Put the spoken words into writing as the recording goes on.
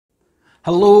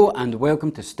Hello and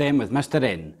welcome to STEM with Mr.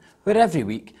 N, where every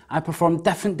week I perform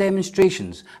different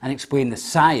demonstrations and explain the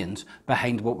science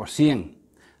behind what we're seeing.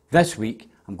 This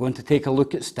week I'm going to take a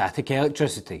look at static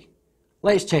electricity.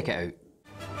 Let's check it out.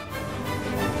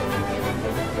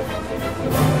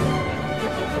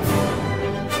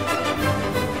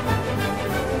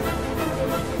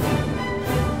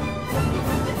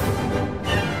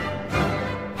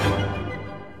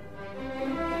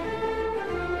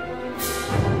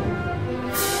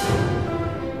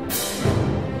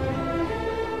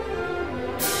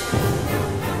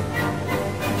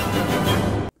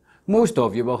 Most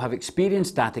of you will have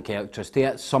experienced static electricity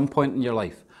at some point in your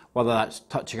life, whether that's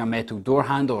touching a metal door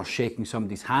handle or shaking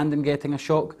somebody's hand and getting a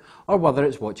shock, or whether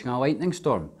it's watching a lightning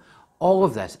storm. All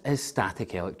of this is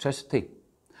static electricity.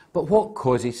 But what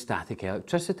causes static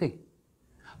electricity?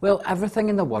 Well, everything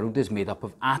in the world is made up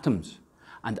of atoms,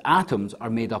 and atoms are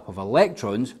made up of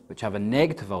electrons, which have a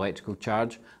negative electrical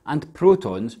charge, and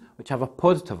protons, which have a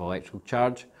positive electrical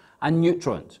charge, and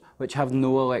neutrons, which have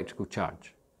no electrical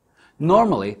charge.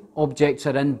 Normally, objects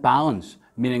are in balance,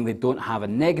 meaning they don't have a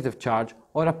negative charge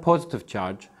or a positive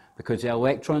charge because the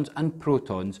electrons and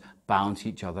protons balance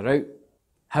each other out.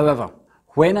 However,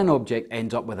 when an object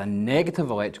ends up with a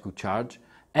negative electrical charge,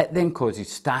 it then causes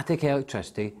static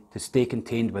electricity to stay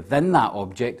contained within that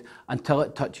object until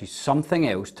it touches something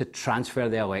else to transfer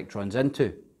the electrons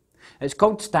into. It's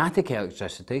called static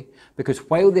electricity because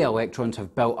while the electrons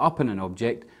have built up in an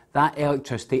object, that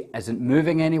electricity isn't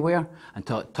moving anywhere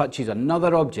until it touches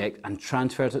another object and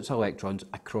transfers its electrons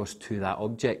across to that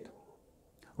object.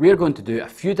 We're going to do a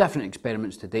few different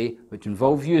experiments today which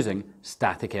involve using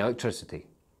static electricity.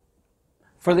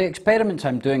 For the experiments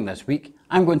I'm doing this week,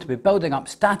 I'm going to be building up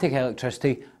static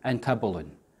electricity into a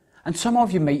balloon. And some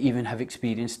of you might even have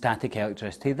experienced static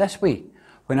electricity this way.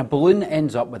 When a balloon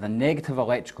ends up with a negative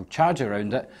electrical charge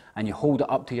around it and you hold it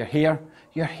up to your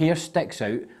hair sticks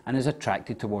out and is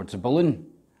attracted towards the balloon.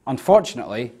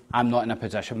 Unfortunately, I'm not in a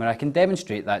position where I can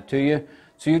demonstrate that to you,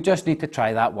 so you just need to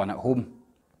try that one at home.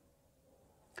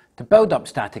 To build up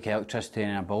static electricity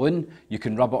in a balloon, you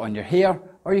can rub it on your hair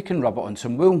or you can rub it on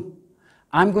some wool.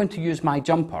 I'm going to use my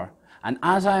jumper, and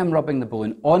as I am rubbing the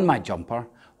balloon on my jumper,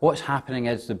 what's happening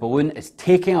is the balloon is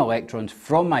taking electrons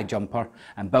from my jumper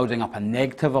and building up a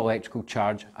negative electrical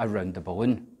charge around the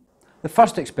balloon. The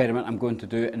first experiment I'm going to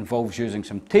do involves using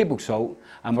some table salt,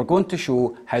 and we're going to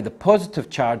show how the positive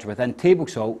charge within table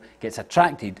salt gets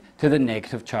attracted to the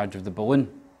negative charge of the balloon.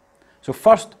 So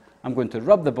first I'm going to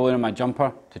rub the balloon on my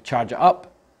jumper to charge it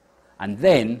up, and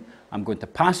then I'm going to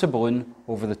pass the balloon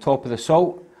over the top of the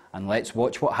salt, and let's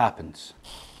watch what happens.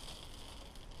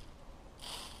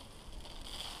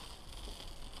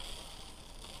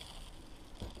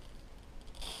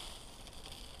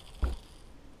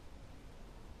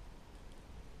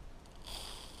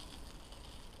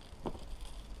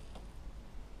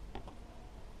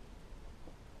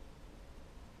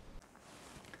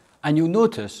 And you'll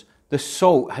notice the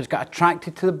salt has got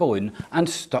attracted to the balloon and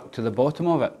stuck to the bottom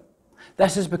of it.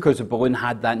 This is because the balloon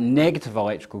had that negative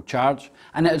electrical charge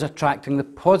and it is attracting the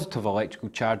positive electrical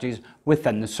charges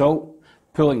within the salt,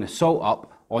 pulling the salt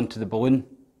up onto the balloon.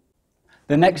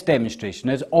 The next demonstration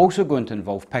is also going to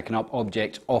involve picking up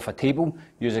objects off a table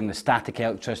using the static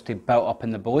electricity built up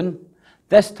in the balloon.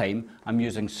 This time I'm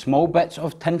using small bits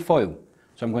of tin foil.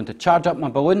 So I'm going to charge up my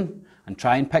balloon and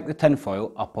try and pick the tin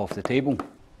foil up off the table.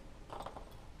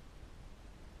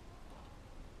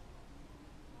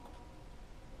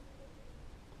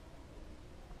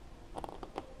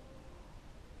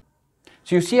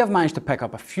 So you'll see I've managed to pick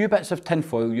up a few bits of tin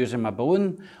foil using my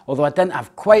balloon, although I didn't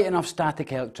have quite enough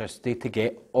static electricity to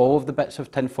get all of the bits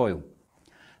of tin foil.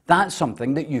 That's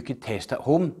something that you could test at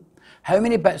home. How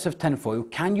many bits of tin foil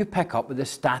can you pick up with the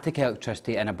static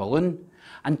electricity in a balloon?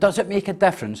 And does it make a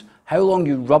difference how long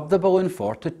you rub the balloon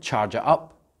for to charge it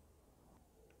up?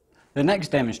 The next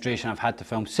demonstration I've had to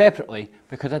film separately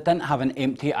because I didn't have an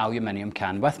empty aluminium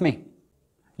can with me.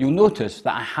 You'll notice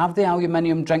that I have the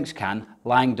aluminium drinks can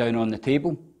lying down on the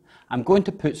table. I'm going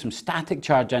to put some static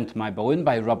charge into my balloon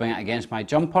by rubbing it against my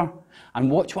jumper,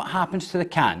 and watch what happens to the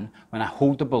can when I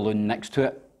hold the balloon next to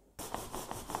it.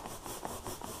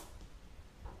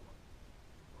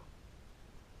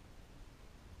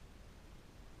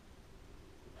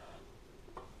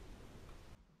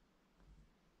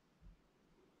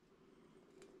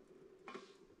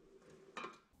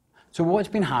 So what's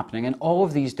been happening in all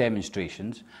of these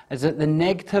demonstrations is that the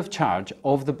negative charge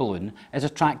of the balloon is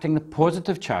attracting the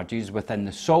positive charges within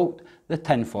the salt, the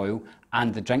tin foil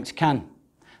and the drinks can.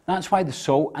 That's why the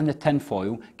salt and the tin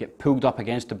foil get pulled up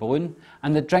against the balloon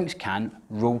and the drinks can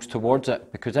rolls towards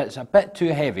it because it's a bit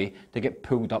too heavy to get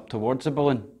pulled up towards the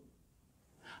balloon.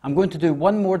 I'm going to do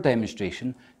one more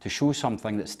demonstration to show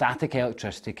something that static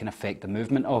electricity can affect the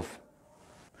movement of.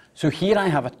 So here I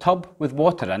have a tub with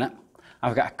water in it.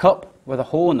 I've got a cup with a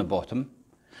hole in the bottom.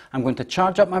 I'm going to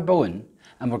charge up my balloon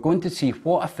and we're going to see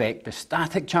what effect the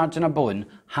static charge in a balloon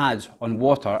has on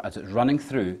water as it's running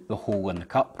through the hole in the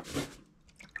cup.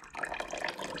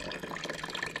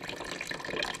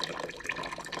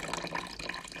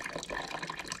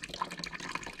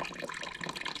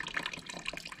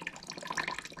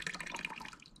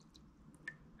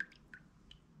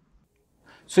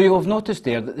 So you'll have noticed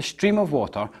there that the stream of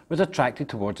water was attracted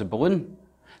towards the balloon.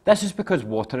 This is because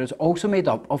water is also made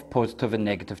up of positive and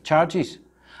negative charges,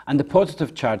 and the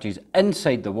positive charges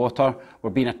inside the water were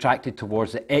being attracted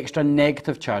towards the extra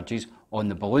negative charges on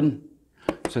the balloon.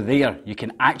 So there, you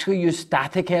can actually use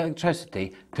static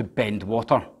electricity to bend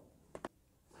water.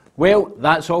 Well,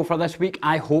 that's all for this week.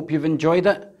 I hope you've enjoyed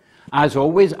it. As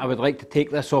always, I would like to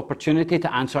take this opportunity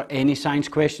to answer any science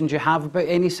questions you have about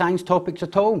any science topics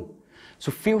at all. So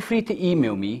feel free to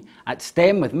email me at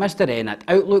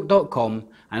stemwithmrn@outlook.com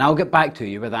and I'll get back to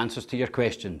you with answers to your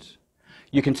questions.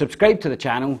 You can subscribe to the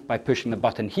channel by pushing the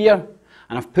button here,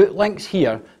 and I've put links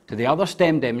here to the other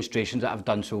STEM demonstrations that I've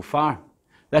done so far.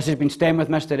 This has been STEM with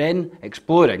Mr. N,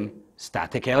 exploring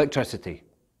static electricity.